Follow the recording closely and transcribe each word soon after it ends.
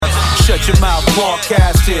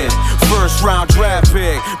Broadcasting, first round draft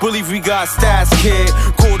pick. Believe we got stats, kid.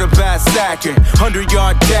 Quarterback sacking,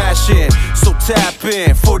 100-yard dashing. So tap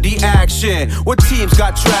in for the action. What teams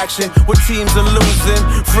got traction? What teams are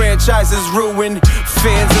losing? Franchises ruined.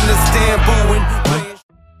 Fans in the stand booing.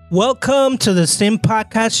 Welcome to the Sim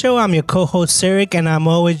Podcast Show. I'm your co-host, Eric, and I'm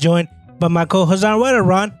always joined by my co-host,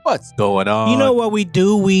 Ron. What's going on? You know what we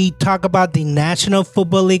do? We talk about the National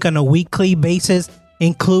Football League on a weekly basis,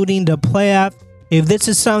 including the playoff. If this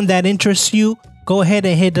is something that interests you, go ahead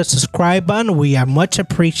and hit the subscribe button. We are much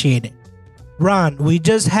appreciated. Ron, we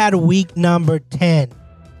just had week number 10.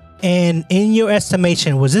 And in your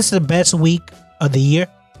estimation, was this the best week of the year?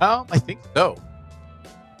 I think so.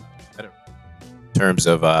 In terms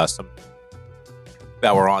of some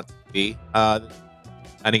that were on TV, I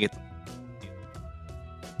didn't get to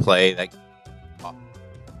play that.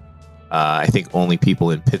 I think only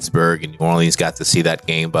people in Pittsburgh and New Orleans got to see that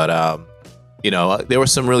game, but there were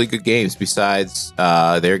some really good games besides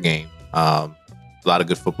their game. A lot of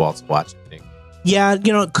good football to watch, I think. Yeah,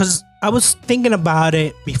 because I was thinking about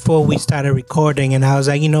it before we started recording, and I was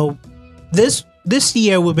like, this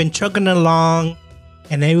year we've been chugging along,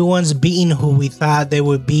 and everyone's beating who we thought they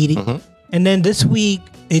were beating. Mm-hmm. And then this week,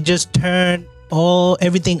 it just turned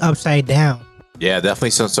everything upside down. Yeah, definitely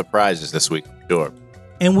some surprises this week, for sure.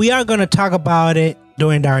 And we are going to talk about it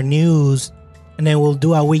during our news, and then we'll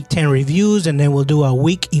do our Week 10 reviews, and then we'll do our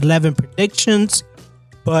Week 11 predictions.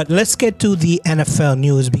 But let's get to the NFL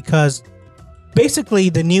news, because basically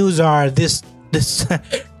the news are this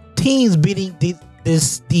teams beating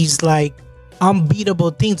these like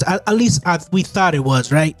unbeatable teams. At least we thought it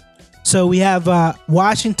was, right? So we have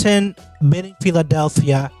Washington beating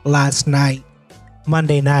Philadelphia last night,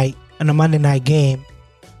 Monday night, in a Monday night game.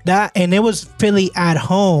 And it was Philly at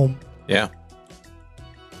home. Yeah.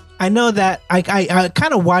 I know that I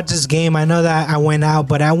kind of watched this game. I know that I went out,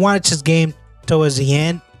 but I watched this game towards the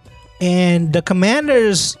end. And the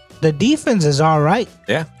Commanders, the defense is all right.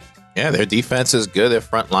 Yeah. Yeah, their defense is good. Their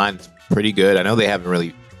front line is pretty good. I know they haven't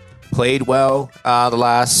really played well the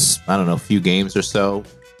last, few games or so.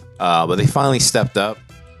 But they finally stepped up.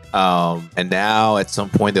 And now at some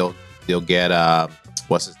point they'll get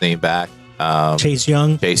what's his name back? Chase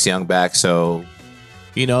Young back. So,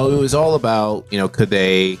 it was all about, could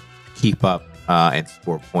they keep up and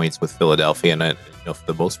score points with Philadelphia? And, for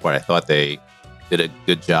the most part, I thought they did a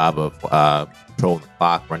good job of controlling the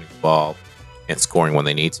clock, running the ball, and scoring when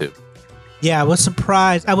they need to. Yeah, I was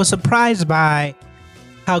surprised by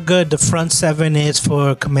how good the front seven is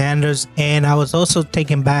for Commanders. And I was also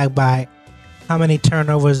taken back by how many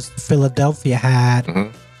turnovers Philadelphia had.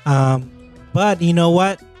 Mm-hmm. But you know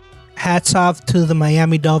what? Hats off to the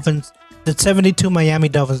Miami Dolphins, the 72 Miami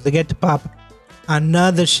Dolphins. They get to pop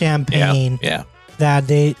another champagne. Yeah. That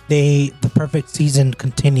the perfect season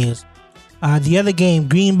continues. The other game,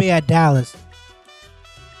 Green Bay at Dallas.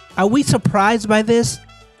 Are we surprised by this?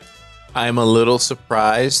 I'm a little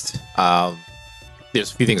surprised.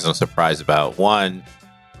 There's a few things I'm surprised about. One,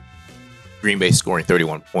 Green Bay scoring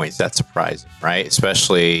 31 points. That's surprising, right?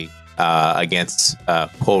 Especially against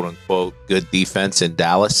quote-unquote good defense in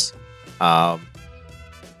Dallas.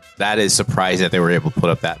 That is surprising that they were able to put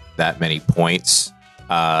up that many points.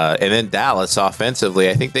 And then Dallas offensively,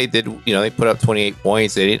 I think they did, they put up 28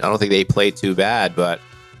 points. I don't think they played too bad, but,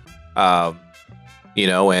 and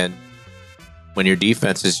when your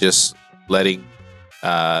defense is just letting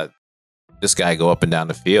this guy go up and down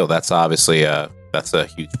the field, that's obviously that's a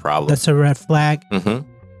huge problem. That's a red flag. Mm-hmm.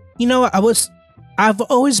 I've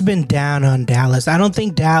always been down on Dallas. I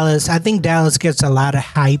think Dallas gets a lot of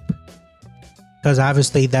hype because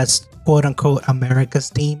obviously that's quote unquote America's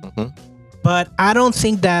team. Mm-hmm. But I don't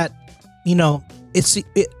think that,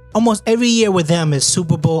 almost every year with them is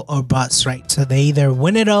Super Bowl or bust, right? So they either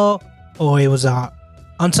win it all or it was a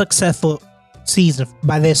unsuccessful season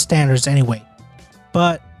by their standards anyway.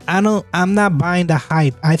 But I'm not buying the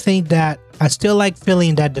hype. I think that I still like Philly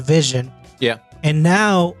in that division. Yeah. And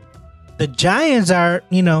now the Giants are,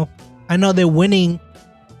 I know they're winning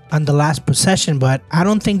on the last possession, but I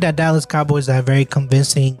don't think that Dallas Cowboys are very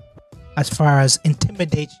convincing as far as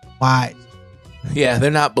intimidation wise. Yeah,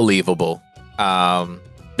 they're not believable.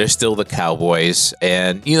 They're still the Cowboys.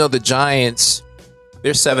 And, the Giants,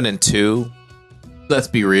 they're 7-2. Let's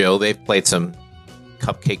be real. They've played some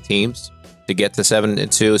cupcake teams to get to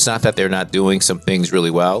 7-2. It's not that they're not doing some things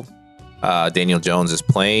really well. Daniel Jones is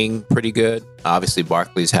playing pretty good. Obviously,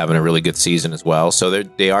 Barkley's having a really good season as well. So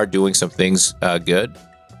they are doing some things good.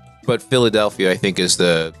 But Philadelphia, I think, is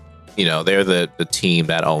they're the team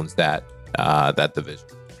that owns that division.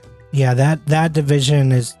 Yeah, that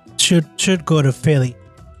division should go to Philly.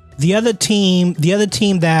 the other team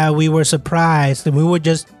that we were surprised and we were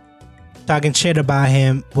just talking shit about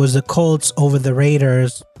him was the Colts over the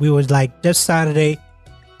Raiders. We was like, this Saturday,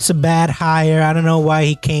 it's a bad hire. I don't know why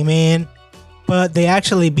he came in, but they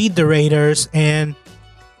actually beat the Raiders. And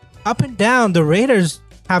up and down, the Raiders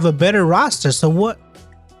have a better roster. So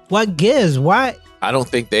what gives? Why? I don't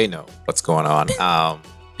think they know what's going on.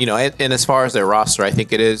 And as far as their roster, I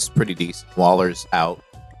think it is pretty decent. Waller's out,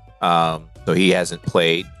 so he hasn't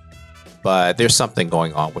played. But there's something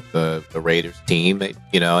going on with the Raiders team,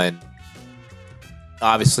 and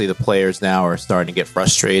obviously the players now are starting to get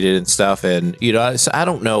frustrated and stuff. And, so I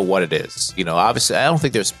don't know what it is. Obviously, I don't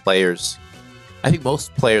think there's players. I think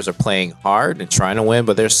most players are playing hard and trying to win,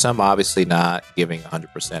 but there's some obviously not giving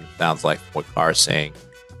 100%. It sounds like what Carr's saying.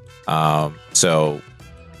 So,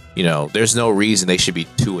 there's no reason they should be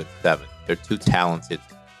 2-7. They're too talented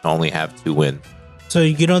to only have 2 wins. So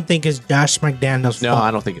you don't think it's Josh McDaniels? No,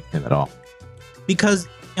 I don't think it's him at all. Because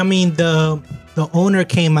the owner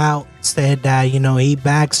came out and said that he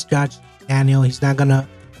backs Josh McDaniel. He's not gonna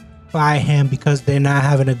fire him because they're not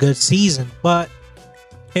having a good season. But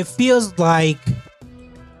it feels like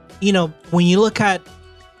when you look at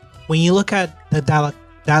the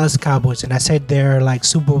Dallas Cowboys, and I said they're like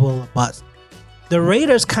Super Bowl or bust. The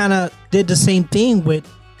Raiders kind of did the same thing with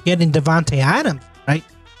getting Devontae Adams, right?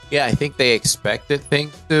 Yeah, I think they expected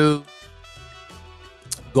things to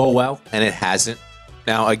go well, and it hasn't.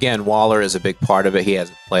 Now, again, Waller is a big part of it. He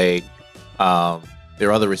hasn't played.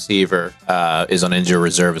 Their other receiver is on injured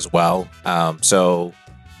reserve as well. So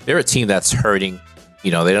they're a team that's hurting.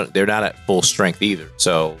 They're not at full strength either.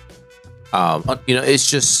 So, it's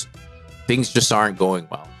just things just aren't going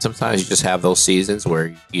well. Sometimes you just have those seasons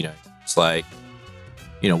where it's like,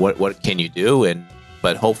 what can you do?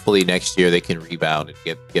 But hopefully next year they can rebound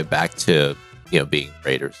and get back to being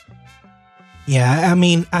Raiders. Yeah,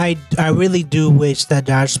 I really do wish that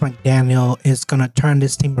Josh McDaniel is gonna turn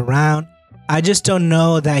this team around. I just don't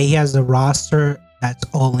know that he has the roster that's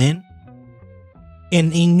all in.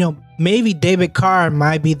 And maybe David Carr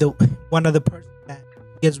might be one of the person that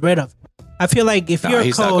gets rid of. I feel like if you're a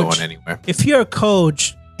he's coach, not going anywhere. If you're a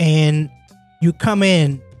coach and you come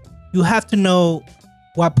in, you have to know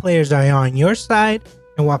what players are on your side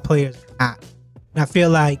and what players are not. And I feel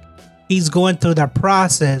like he's going through that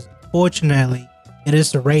process. Fortunately, it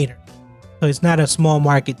is the Raiders. So it's not a small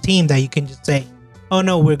market team that you can just say, oh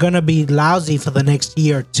no, we're going to be lousy for the next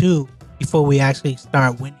year or two before we actually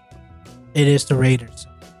start winning. It is the Raiders.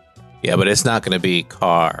 Yeah, but it's not going to be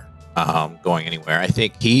Carr going anywhere. I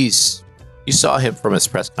think you saw him from his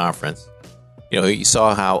press conference. You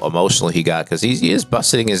saw how emotional he got because he is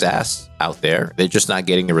busting his ass out there. They're just not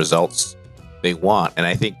getting the results they want. And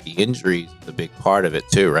I think the injuries is a big part of it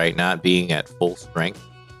too, right? Not being at full strength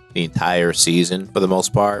the entire season for the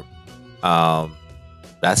most part.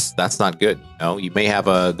 That's not good. You may have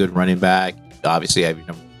a good running back, obviously have your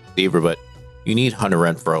number receiver, but you need Hunter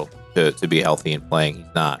Renfrow to be healthy and playing.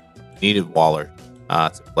 He's not. You needed Waller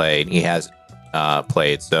to play, and he hasn't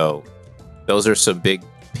played. So those are some big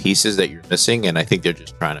pieces that you're missing, and I think they're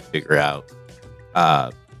just trying to figure out,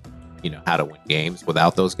 how to win games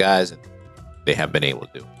without those guys, and they haven't been able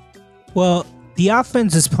to do it. Well, the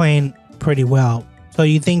offense is playing pretty well. So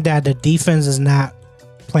you think that the defense is not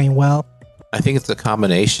playing well? I think it's a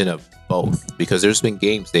combination of both because there's been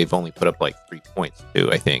games they've only put up like 3 points too,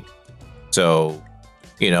 I think. So,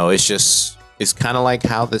 it's kind of like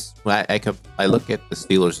how I look at the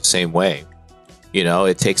Steelers the same way.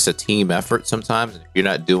 It takes a team effort sometimes. If you're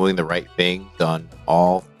not doing the right things on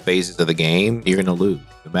all phases of the game, you're going to lose.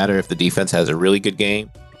 No matter if the defense has a really good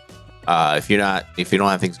game, if you don't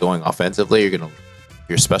have things going offensively, you're going to lose.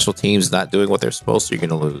 Your special teams not doing what they're supposed to, you're going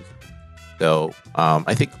to lose. So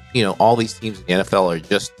I think all these teams in the NFL are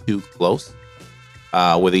just too close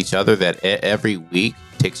with each other that every week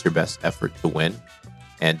takes your best effort to win.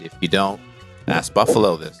 And if you don't, ask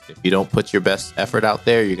Buffalo this. If you don't put your best effort out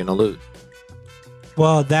there, you're going to lose.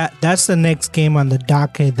 Well, that's the next game on the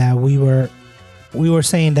docket that we were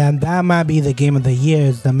saying that might be the game of the year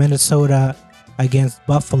is the Minnesota against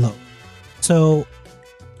Buffalo. So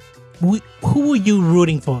who were you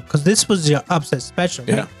rooting for? Because this was your upset special,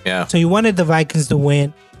 right? Yeah. So you wanted the Vikings to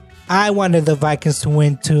win. I wanted the Vikings to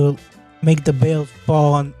win to make the Bills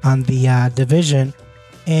fall on the division.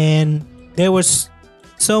 And there was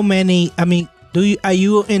so many. Are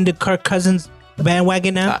you in the Kirk Cousins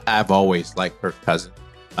bandwagon now? I've always liked Kirk Cousins.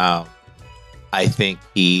 I think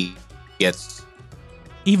he gets...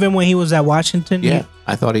 Even when he was at Washington? Yeah,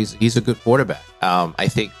 I thought he's a good quarterback. I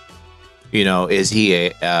think, is he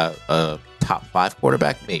a top 5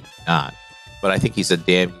 quarterback? Maybe not. But I think he's a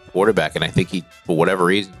damn good quarterback. And I think he, for whatever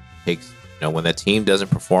reason, takes, when the team doesn't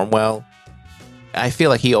perform well, I feel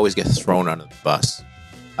like he always gets thrown under the bus,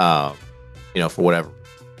 for whatever.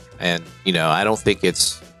 And, I don't think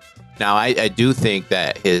it's, now I do think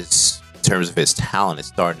that in terms of his talent, is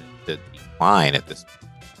starting to decline at this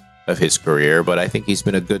point of his career, but I think he's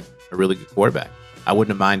been a really good quarterback. I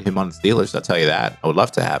wouldn't mind him on the Steelers, I'll tell you that. I would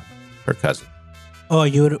love to have Kirk Cousins. Oh,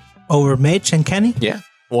 you would over Mitch and Kenny? Yeah.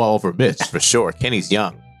 Well, over Mitch, for sure. Kenny's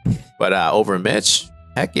young. But over Mitch,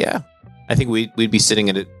 heck yeah. I think we'd be sitting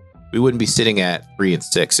at it. We wouldn't be sitting at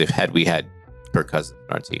 3-6 we had Kirk Cousins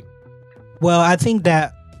on our team. Well, I think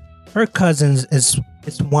that Kirk Cousins is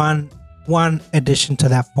one addition to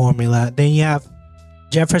that formula. Then you have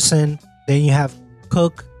Jefferson, then you have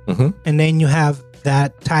Cook, and then you have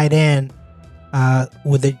that tight end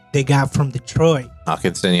they got from Detroit.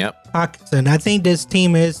 Hawkinson, yep. Hawkinson. I think this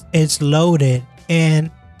team is loaded. And,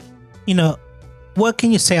 what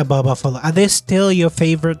can you say about Buffalo? Are they still your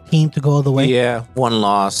favorite team to go all the way? Yeah, 1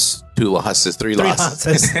 loss, 2 losses, 3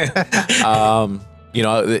 losses.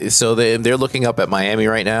 So they're looking up at Miami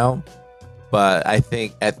right now. But I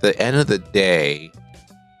think at the end of the day,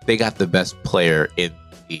 they got the best player in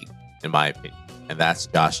the league, in my opinion, and that's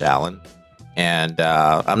Josh Allen. And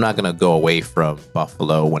I'm not going to go away from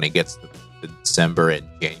Buffalo when it gets to the December and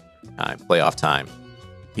January time, playoff time.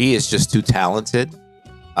 He is just too talented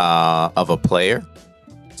of a player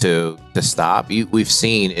to stop. We've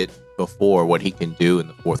seen it before, what he can do in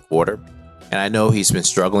the fourth quarter. And I know he's been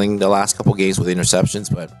struggling the last couple games with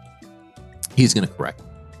interceptions, but he's going to correct it.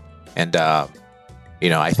 And,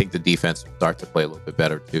 I think the defense will start to play a little bit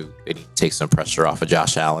better, too. They need to take some pressure off of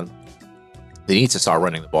Josh Allen. They need to start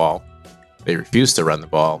running the ball. They refuse to run the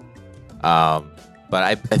ball. But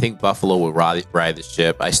I think Buffalo will ride the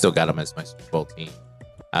ship. I still got them as my Super Bowl team.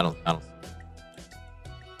 I don't.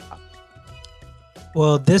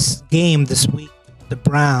 Well, this game this week, the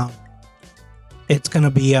Browns, it's going to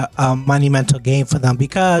be a monumental game for them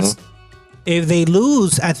because if they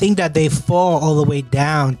lose, I think that they fall all the way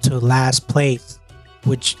down to last place,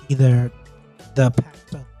 which either the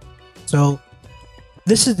Packers. So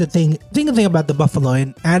this is the thing. The thing about the Buffalo,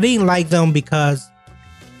 and I didn't like them because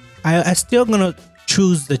I still going to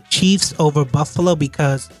choose the Chiefs over Buffalo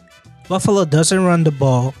because Buffalo doesn't run the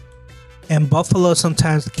ball, and Buffalo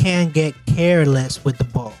sometimes can get careless with the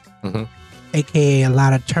ball, aka a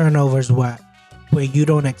lot of turnovers where you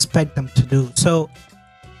don't expect them to do. So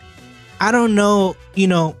I don't know,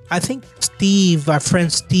 I think our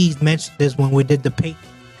friend Steve mentioned this when we did the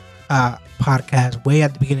podcast way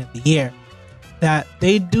at the beginning of the year, that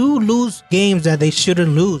they do lose games that they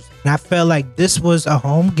shouldn't lose. And I felt like this was a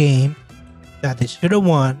home game that they should have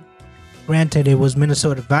won. Granted, it was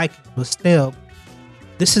Minnesota Vikings, but still,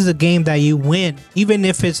 this is a game that you win. Even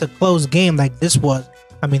if it's a close game like this was,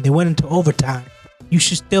 they went into overtime, you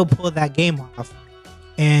should still pull that game off.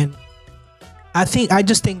 And I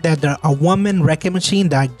just think that a one-man wrecking machine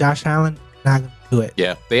that Josh Allen not going to do it.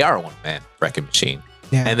 Yeah, they are a one-man wrecking machine.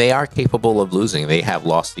 Yeah. And they are capable of losing. They have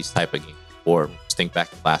lost these type of games before. Just think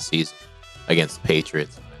back to last season against the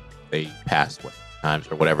Patriots. They passed times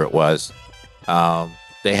or whatever it was.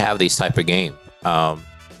 They have these type of games.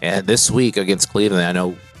 And this week against Cleveland,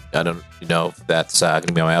 I don't know if that's going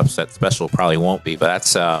to be my upset special. Probably won't be. But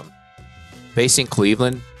that's facing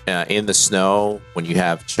Cleveland in the snow when you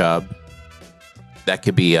have Chubb. That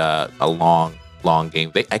could be a long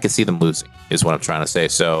game. I could see them losing, is what I'm trying to say.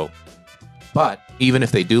 So, but even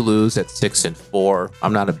if they do lose at 6-4,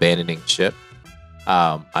 I'm not abandoning ship.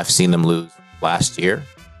 I've seen them lose last year.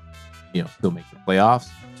 Still make the playoffs.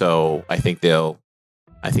 So I think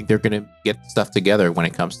they're going to get stuff together when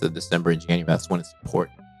it comes to December and January. That's when it's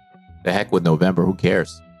important. The heck with November. Who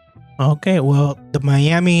cares? Okay, well, the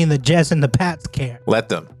Miami and the Jets and the Pats care. Let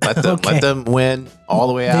them Okay. let them win all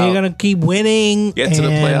the way out. They're gonna keep winning. Get to the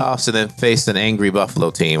playoffs and then face an angry Buffalo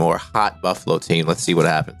team or hot Buffalo team. Let's see what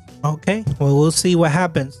happens. Okay, well, we'll see what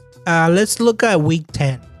happens. Let's look at Week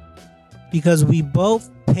 10 because we both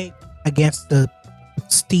picked against the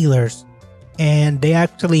Steelers, and they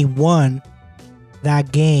actually won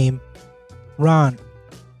that game. Ron,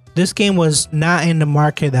 this game was not in the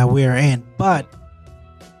market that we're in, but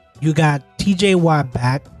you got TJ Watt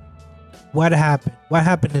back. What happened? What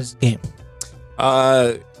happened in this game?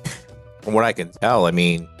 From what I can tell,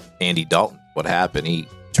 Andy Dalton, what happened? He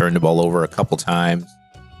turned the ball over a couple times,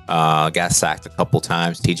 got sacked a couple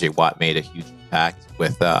times. TJ Watt made a huge impact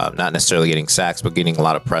with not necessarily getting sacks, but getting a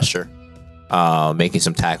lot of pressure, making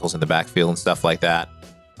some tackles in the backfield and stuff like that.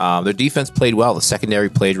 Their defense played well. The secondary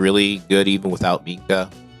played really good, even without Minka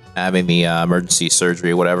having the emergency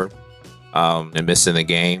surgery or whatever, and missing the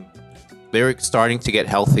game. they're starting to get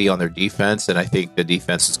healthy on their defense, and I think the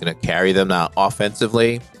defense is going to carry them. Now,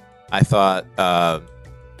 offensively, I thought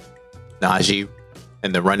Najee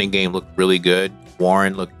and the running game looked really good.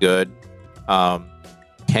 Warren looked good.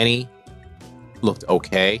 Kenny looked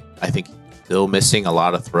okay. I think he's still missing a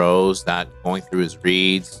lot of throws, not going through his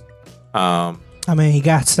reads. I mean, he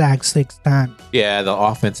got sacked 6 times. Yeah, the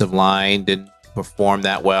offensive line didn't perform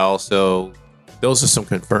that well. So those are some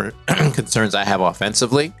concerns I have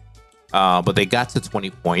offensively. But they got to 20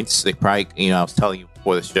 points. They probably, I was telling you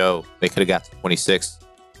before the show, they could have got to 26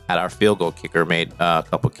 had our field goal kicker made a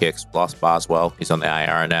couple kicks. Lost Boswell. He's on the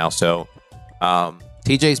IR now. So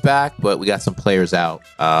TJ's back, but we got some players out.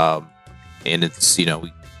 And it's,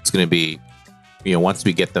 it's going to be, once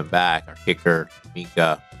we get them back, our kicker,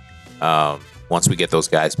 Minka, once we get those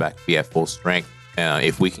guys back to be at full strength,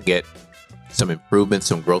 if we can get some improvement,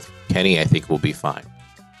 some growth from Kenny, I think we'll be fine.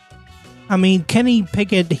 I mean, Kenny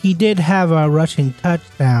Pickett, he did have a rushing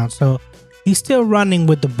touchdown, so he's still running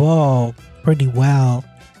with the ball pretty well.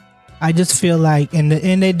 I just feel like, and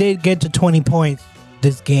they did get to 20 points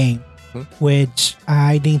this game, which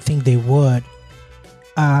I didn't think they would.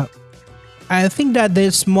 I think that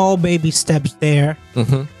there's small baby steps there.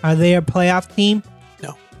 Are they a playoff team?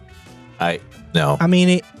 No. No. I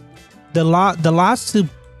mean, the loss to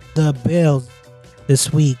the Bills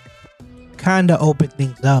this week kind of opened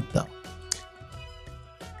things up, though.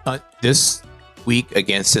 This week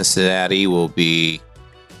against Cincinnati will be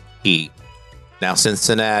key. Now,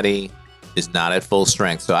 Cincinnati is not at full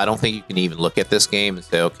strength, so I don't think you can even look at this game and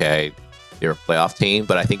say, okay, they're a playoff team.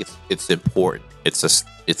 But I think it's important. It's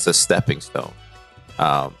a stepping stone.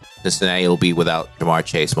 Cincinnati will be without Jamar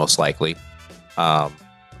Chase most likely,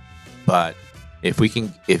 but if we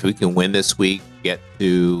can win this week, get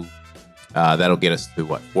to that'll get us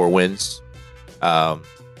to 4 wins. Then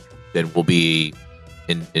we'll be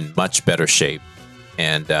in much better shape,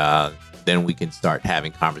 and then we can start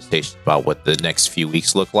having conversations about what the next few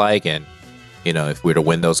weeks look like, and if we're to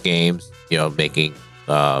win those games, making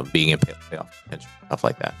being in playoff potential, stuff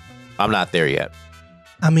like that. I'm not there yet.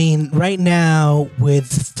 I mean, right now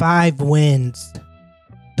with 5 wins,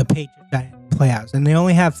 the Patriots are in the playoffs, and they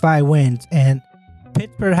only have 5 wins, and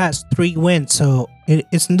Pittsburgh has 3 wins, so it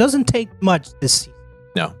doesn't take much this season.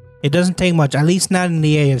 No, it doesn't take much, at least not in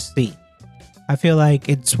the AFC. I feel like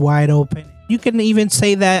it's wide open. You can even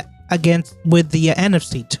say that with the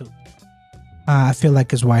NFC too. I feel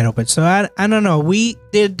like it's wide open. So I don't know. We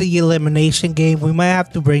did the elimination game. We might have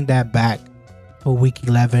to bring that back for week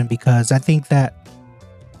 11 because I think that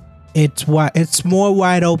it's more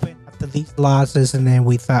wide open after these losses than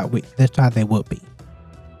we thought they would be.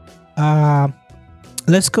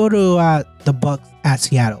 Let's go to the Bucks at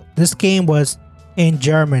Seattle. This game was in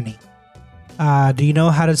Germany. Do you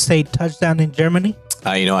know how to say touchdown in Germany?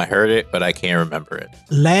 I heard it, but I can't remember it.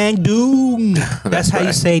 Langdung. That's how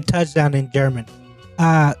you say touchdown in German.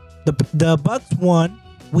 The Bucks won.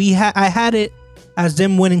 I had it as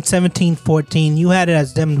them winning 17-14. You had it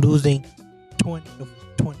as them losing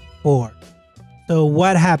 20-24. So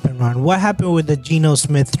what happened, Ron? What happened with the Geno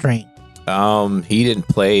Smith train? He didn't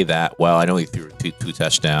play that well. I know he threw two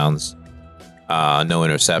touchdowns. No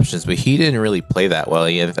interceptions, but he didn't really play that well.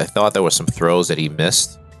 I thought there were some throws that he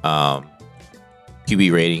missed.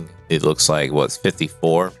 QB rating, it looks like,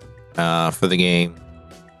 54 for the game.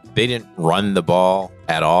 They didn't run the ball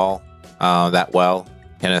at all that well.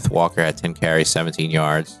 Kenneth Walker had 10 carries, 17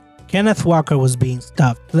 yards. Kenneth Walker was being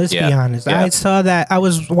stuffed. Let's be honest. Yeah. I saw that. I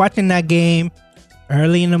was watching that game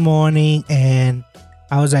early in the morning, and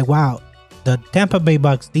I was like, wow, the Tampa Bay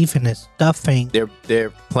Bucks defense is stuffing.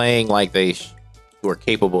 They're playing like they were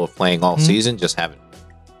capable of playing all season, just haven't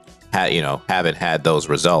had those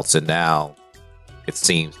results, and now it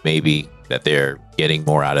seems maybe that they're getting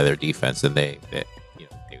more out of their defense than they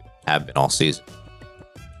have been all season.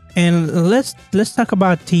 And let's talk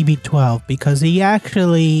about TB12 because he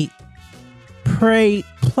actually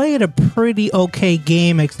played a pretty okay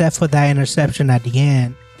game except for that interception at the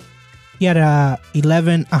end. He had a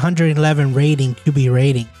 111 rating, QB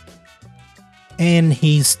rating, and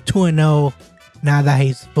he's 2-0 now that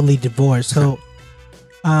he's fully divorced. So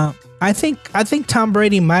I think Tom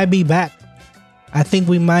Brady might be back. I think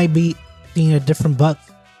we might be seeing a different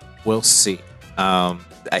Bucks. We'll see. I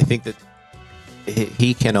think that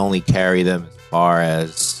he can only carry them as far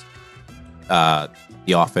as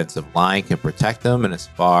the offensive line can protect them, and as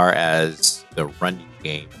far as the running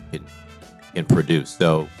game can produce.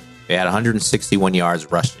 So they had 161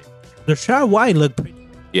 yards rushing. Rashad White looked pretty good.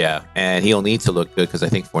 Yeah, and he'll need to look good because I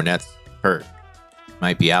think Fournette's hurt.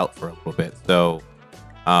 Might be out for a little bit. So,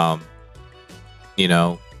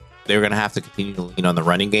 they're going to have to continue to lean on the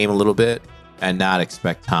running game a little bit and not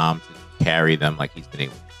expect Tom to carry them like he's been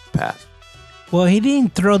able to in the past. Well, he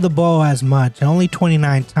didn't throw the ball as much, only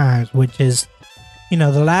 29 times, which is,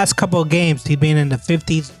 the last couple of games he's been in the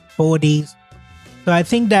 50s, 40s. So I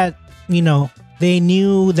think that, they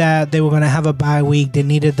knew that they were going to have a bye week. They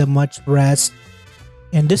needed the much rest.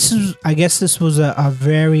 And this was a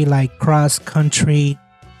very cross country,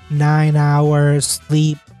 9 hours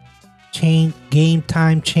sleep, change, game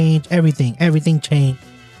time change, everything changed.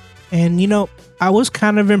 And, I was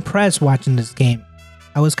kind of impressed watching this game.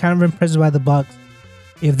 I was kind of impressed by the Bucs.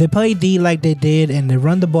 If they play D like they did and they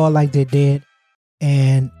run the ball like they did,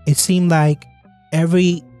 and it seemed like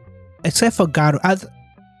except for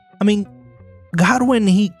Godwin, Godwin,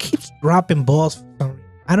 he keeps dropping balls for some reason.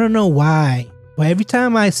 I don't know why, but every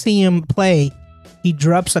time I see him play, he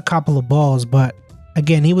drops a couple of balls. But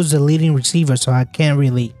again, he was the leading receiver, so I can't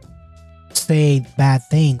really say bad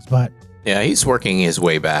things. But yeah, he's working his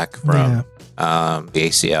way back from the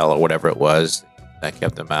ACL or whatever it was that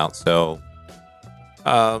kept him out. So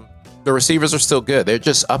the receivers are still good. They're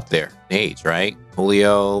just up there in age, right?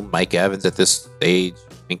 Julio, Mike Evans at this stage.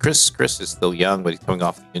 Chris is still young, but he's coming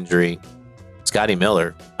off the injury. Scotty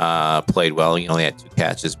Miller played well. He only had 2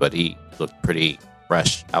 catches, but he looked pretty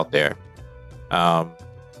fresh out there. I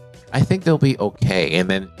think they'll be okay. And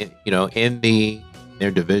then, in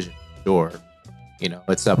their division, sure,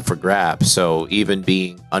 it's up for grabs. So even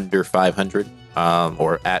being under 500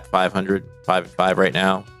 or at 500, 5-5 right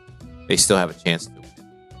now, they still have a chance to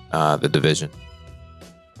win the division.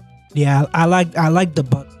 Yeah, I like the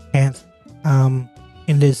Bucs' chance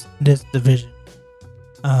in this division.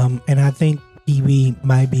 And I think Pee-wee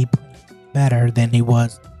might be better than he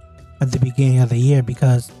was at the beginning of the year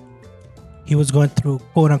because he was going through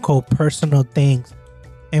quote unquote personal things,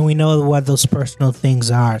 and we know what those personal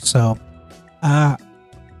things are. So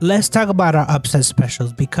let's talk about our upset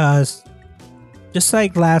specials, because just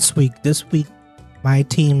like last week, this week my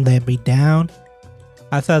team let me down.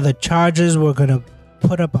 I thought the Chargers were gonna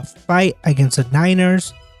put up a fight against the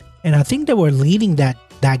Niners, and I think they were leading that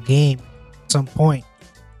game at some point,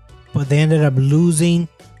 but they ended up losing.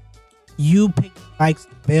 You picked the Vikings,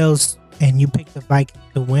 Bills, and you picked the Vikings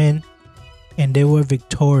to win, and they were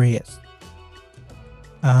victorious.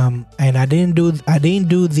 And I didn't do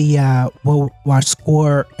the what our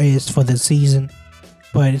score is for the season,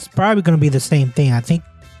 but it's probably going to be the same thing. I think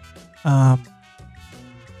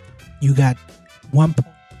you got 1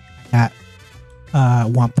 point. I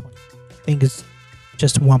got 1 point. I think it's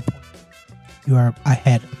just 1 point. You are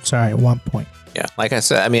ahead. I'm sorry, 1 point. Yeah, like I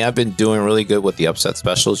said, I've been doing really good with the upset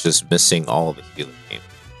specials, just missing all of the Steelers games.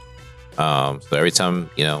 So every time,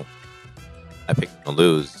 I pick them to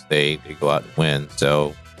lose, they go out and win.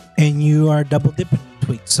 So, and you are double dipping this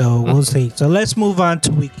week, so we'll see. So let's move on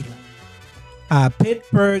to week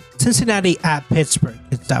 11. Cincinnati at Pittsburgh.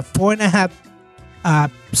 It's a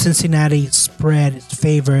 4.5. Cincinnati spread is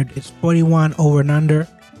favored. It's 41 over and under.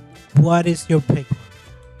 What is your pick?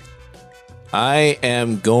 I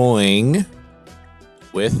am going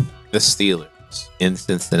with the Steelers in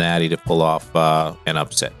Cincinnati to pull off an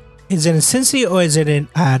upset. Is it in Cincy or is it in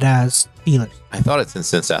Steelers? I thought it's in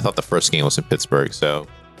Cincinnati. I thought the first game was in Pittsburgh, so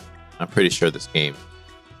I'm pretty sure this game.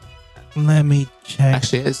 Let me check.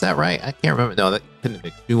 Actually, is that right? I can't remember. No, that couldn't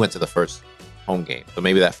be. We went to the first home game, so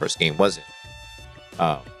maybe that first game wasn't.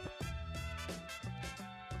 I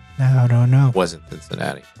don't know. Wasn't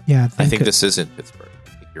Cincinnati. Yeah, I think this is in Pittsburgh. I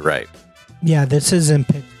think you're right. Yeah, this is in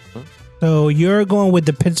Pittsburgh. So you're going with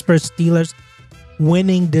the Pittsburgh Steelers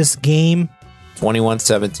winning this game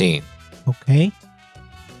 21-17. Okay.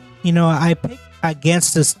 I picked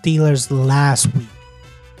against the Steelers last week,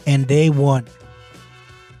 and they won.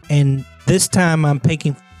 And this time I'm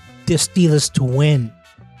picking the Steelers to win.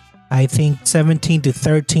 I think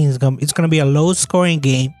 17-13 is gonna be a low scoring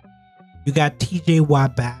game. You got TJ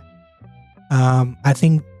Watt back. I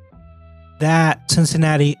think that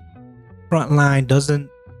Cincinnati front line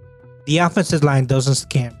the offensive line doesn't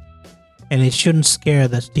scare me, and it shouldn't scare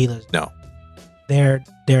the Steelers. No, they're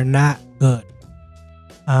not good.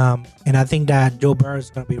 And I think that Joe Burrow is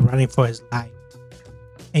going to be running for his life.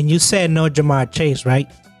 And you said no Jamar Chase, right?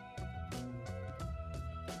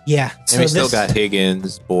 Yeah. So we still got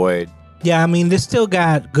Higgins, Boyd. Yeah, they still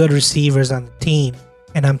got good receivers on the team,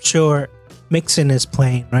 and I'm sure Mixon is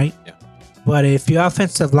playing, right? Yeah. But if your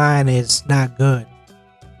offensive line is not good,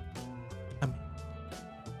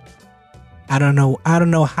 I don't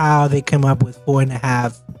know how they came up with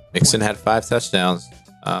 4.5. Mixon had 5 touchdowns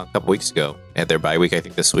a couple weeks ago. They had their bye week, I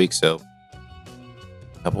think, this week. So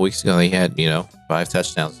a couple weeks ago, they had 5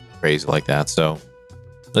 touchdowns, crazy like that. So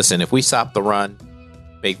listen, if we stop the run,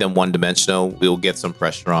 make them one dimensional. We'll get some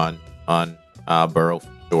pressure on Burrow for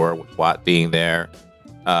sure, with Watt being there.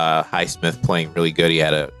 Highsmith playing really good. He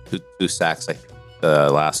had two sacks, I think,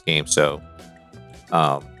 the last game. So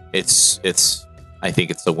it's I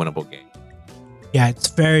think it's a winnable game. Yeah, it's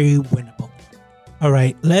very winnable. All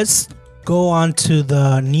right, let's go on to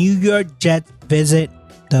the New York Jets visit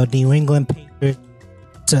the New England Patriots.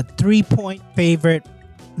 It's a 3-point favorite.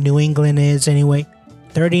 New England is anyway.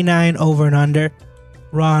 39 over and under.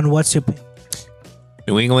 Ron, what's your pick?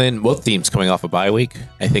 New England, both teams coming off a bye week.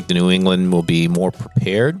 I think the New England will be more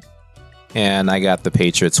prepared. And I got the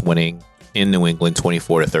Patriots winning in New England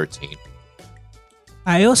 24-13.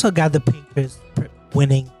 I also got the Patriots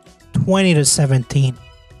winning 20-17.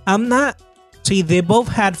 I'm not... See, they both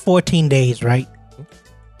had 14 days, right?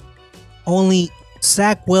 Only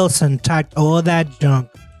Zach Wilson talked all that junk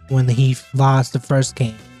when he lost the first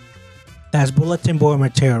game. That's bulletin board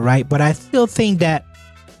material, right? But I still think that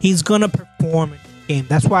he's going to perform in the game.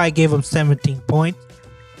 That's why I gave him 17 points.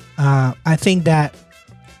 I think that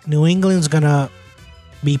New England's going to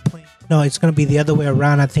be playing... No, it's going to be the other way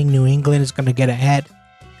around. I think New England is going to get ahead,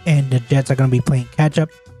 and the Jets are going to be playing catch-up.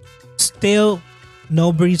 Still,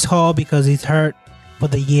 no Breece Hall because he's hurt for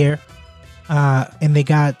the year. And they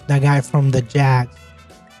got that guy from the Jags.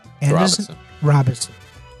 Robinson.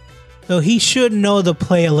 So he should know the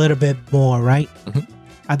play a little bit more, right?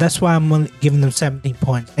 Mm-hmm. That's why I'm giving them 17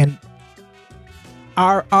 points. And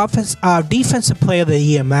our defensive player of the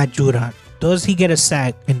year, Matt Judon, does he get a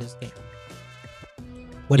sack in this game?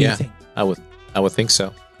 What do you think? I would think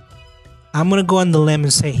so. I'm gonna go on the limb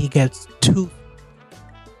and say he gets 2.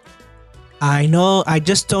 I know I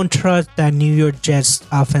just don't trust that New York Jets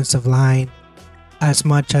offensive line as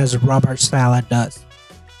much as Robert Saleh does.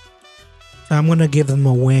 So I'm going to give them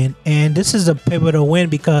a win. And this is a pivotal win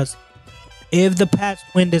because if the Pats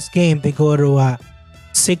win this game, they go to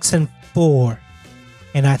 6-4.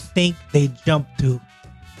 And I think they jump to,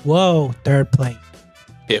 third place.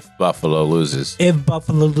 If Buffalo loses. If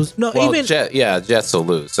Buffalo loses. No, well, even... Jets will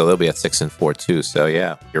lose. So they'll be at 6-4 too. So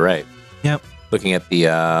yeah, you're right. Yep. Looking at the,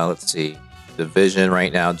 let's see, division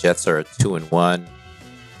right now, Jets are at 2-1.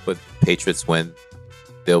 With Patriots win,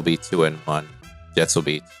 they'll be 2-1. Jets will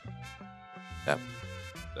be 7.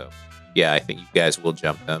 So yeah, I think you guys will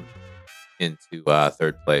jump them into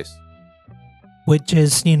third place. Which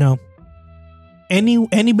is, any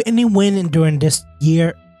win during this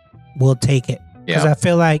year, we'll take it. Because I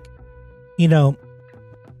feel like,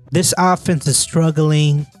 this offense is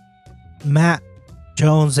struggling. Matt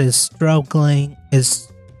Jones is struggling.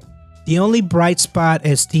 The only bright spot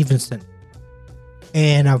is Stevenson.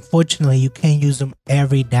 And unfortunately, you can't use him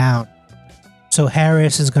every down. So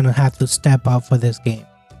Harris is going to have to step up for this game.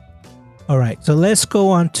 All right, so let's go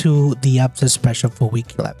on to the upset special for week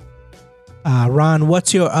 11. Ron,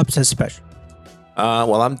 what's your upset special?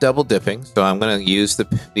 Well, I'm double dipping, so I'm going to use the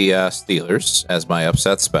Steelers as my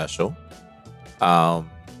upset special.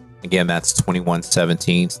 Again, that's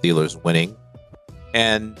 21-17, Steelers winning.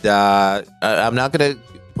 And I'm not going to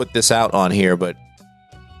put this out on here, but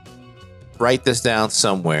write this down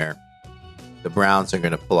somewhere. The Browns are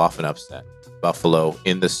going to pull off an upset. Buffalo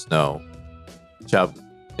in the snow. Chubb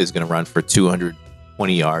is going to run for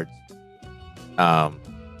 220 yards.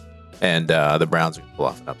 And the Browns are going to pull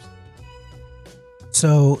off an upset.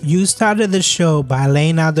 So you started the show by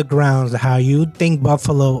laying out the grounds how you think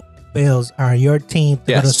Buffalo Bills are your team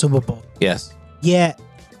to go to the Super Bowl. Yes. Yet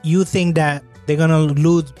you think that they're going to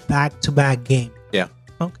lose back-to-back games. Yeah.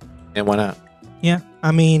 Okay. And why not? Yeah.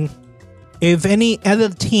 I mean, if any other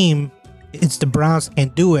team, it's the Browns, can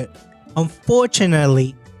do it.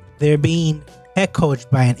 Unfortunately, they're being head coached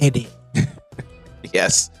by an idiot.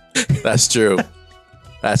 Yes, that's true.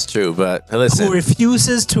 That's true. But listen, who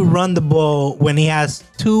refuses to run the ball when he has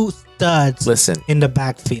 2 studs in the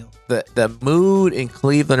backfield. The mood in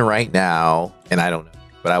Cleveland right now, and I don't know,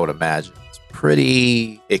 but I would imagine it's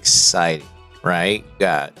pretty exciting, right? You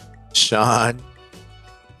got Sean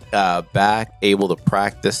back, able to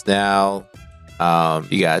practice now.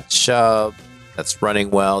 You got Chubb that's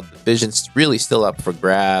running well. The division's really still up for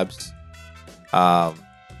grabs. This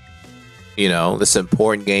is an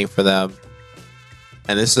important game for them.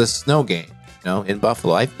 And this is a snow game, in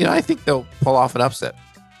Buffalo. I think they'll pull off an upset.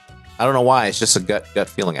 I don't know why. It's just a gut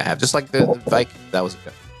feeling I have. Just like the Vikings. That was a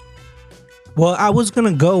gut. Well, I was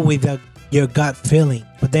going to go with your gut feeling.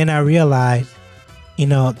 But then I realized,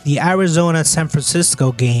 the Arizona-San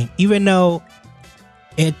Francisco game, even though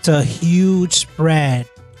it's a huge spread,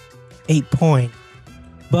 8 points,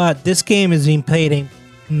 but this game is being played in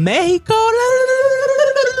Mexico.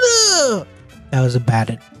 That was a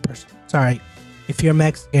bad person. Sorry. If you're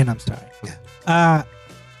Mexican, I'm sorry.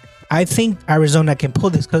 I think Arizona can pull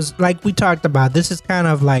this because, like we talked about, this is kind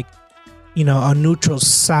of like, a neutral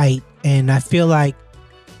site. And I feel like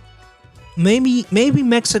maybe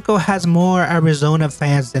Mexico has more Arizona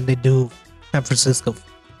fans than they do San Francisco.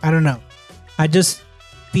 I don't know. I just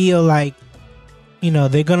feel like,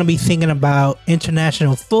 they're going to be thinking about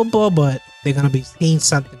international football, but they're going to be seeing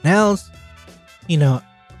something else.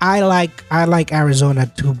 I like Arizona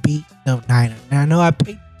to beat the Niners. And I know I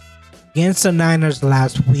picked against the Niners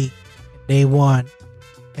last week. They won.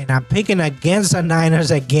 And I'm picking against the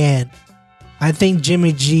Niners again. I think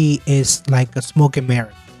Jimmy G is like a smoke and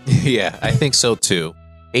mirror. Yeah, I think so too.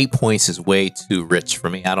 8 points is way too rich for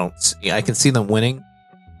me. I can see them winning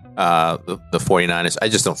the 49ers. I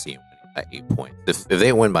just don't see them winning by 8 points. If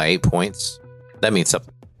they win by 8 points, that means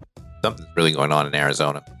something's really going on in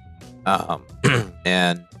Arizona.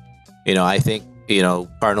 And I think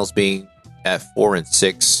Cardinals being at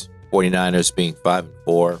 4-6, 49ers being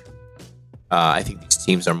 5-4. I think these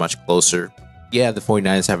teams are much closer. Yeah, the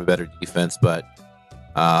 49ers have a better defense, but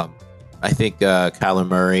I think Kyler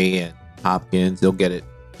Murray and Hopkins, they'll get it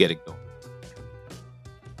going.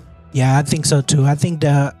 Yeah, I think so too. I think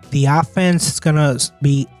the offense is gonna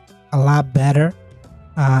be a lot better.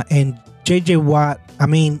 And JJ Watt,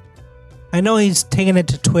 I know he's taking it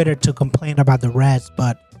to Twitter to complain about the Reds,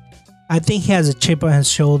 but I think he has a chip on his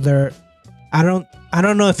shoulder. I don't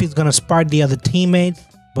know if he's gonna spark the other teammates,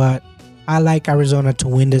 but I like Arizona to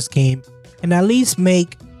win this game and at least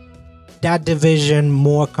make that division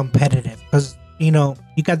more competitive. Because, you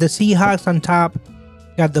got the Seahawks on top,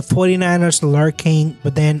 you got the 49ers lurking,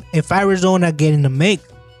 but then if Arizona get in the mix,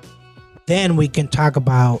 then we can talk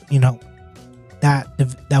about, that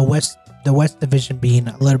the West division being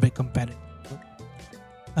a little bit competitive.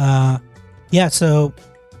 So,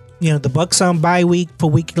 the Bucs on bye week for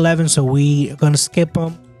week 11, so we are going to skip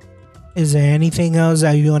them. Is there anything else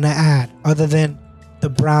that you want to add other than the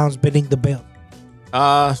Browns beating the Bills?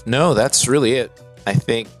 No, that's really it. I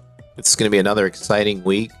think it's going to be another exciting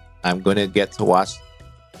week. I'm going to get to watch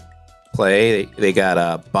play. They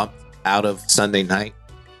got bumped out of Sunday night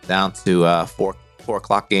down to 4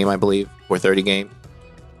 o'clock game, I believe, 4:30 game.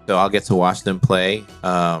 So I'll get to watch them play.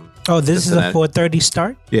 This is a 4:30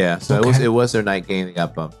 start? Yeah, so it was their night game. They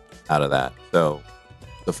got bumped out of that. So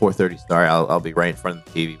the 4:30 start, I'll be right in front of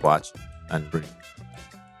the TV watching.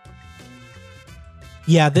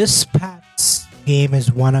 Yeah, this Pats game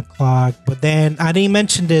is 1 o'clock. But then I didn't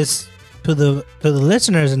mention this to the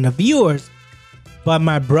listeners and the viewers, but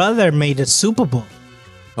my brother made a Super Bowl.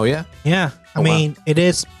 Oh yeah? Yeah. Wow. It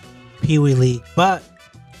is Pee Wee League, but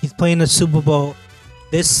he's playing the Super Bowl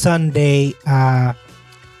this Sunday.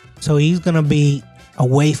 So he's gonna be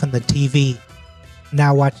away from the TV,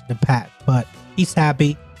 now watching the Pats. But he's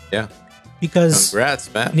happy. Yeah. Because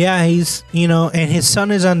congrats, man. Yeah, he's and his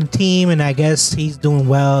son is on the team, and I guess he's doing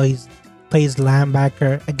well. He plays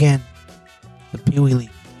linebacker again, the Pee Wee League.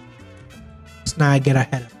 Let's not get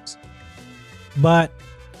ahead of us. But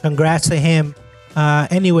congrats to him.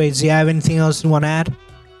 Anyways, do you have anything else you want to add?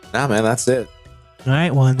 Nah, man, that's it. All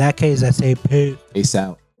right. Well, in that case, I say peace. Peace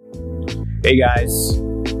out. Hey guys,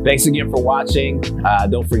 thanks again for watching.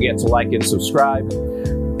 Don't forget to like and subscribe.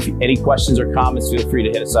 Any questions or comments, feel free to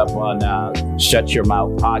hit us up on Shut Your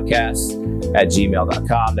Mouth Podcast at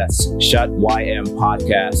gmail.com. That's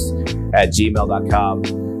ShutYMPodcast at gmail.com.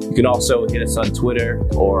 You can also hit us on Twitter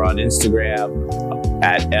or on Instagram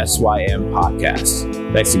at SYM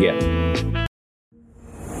Podcast. Thanks again.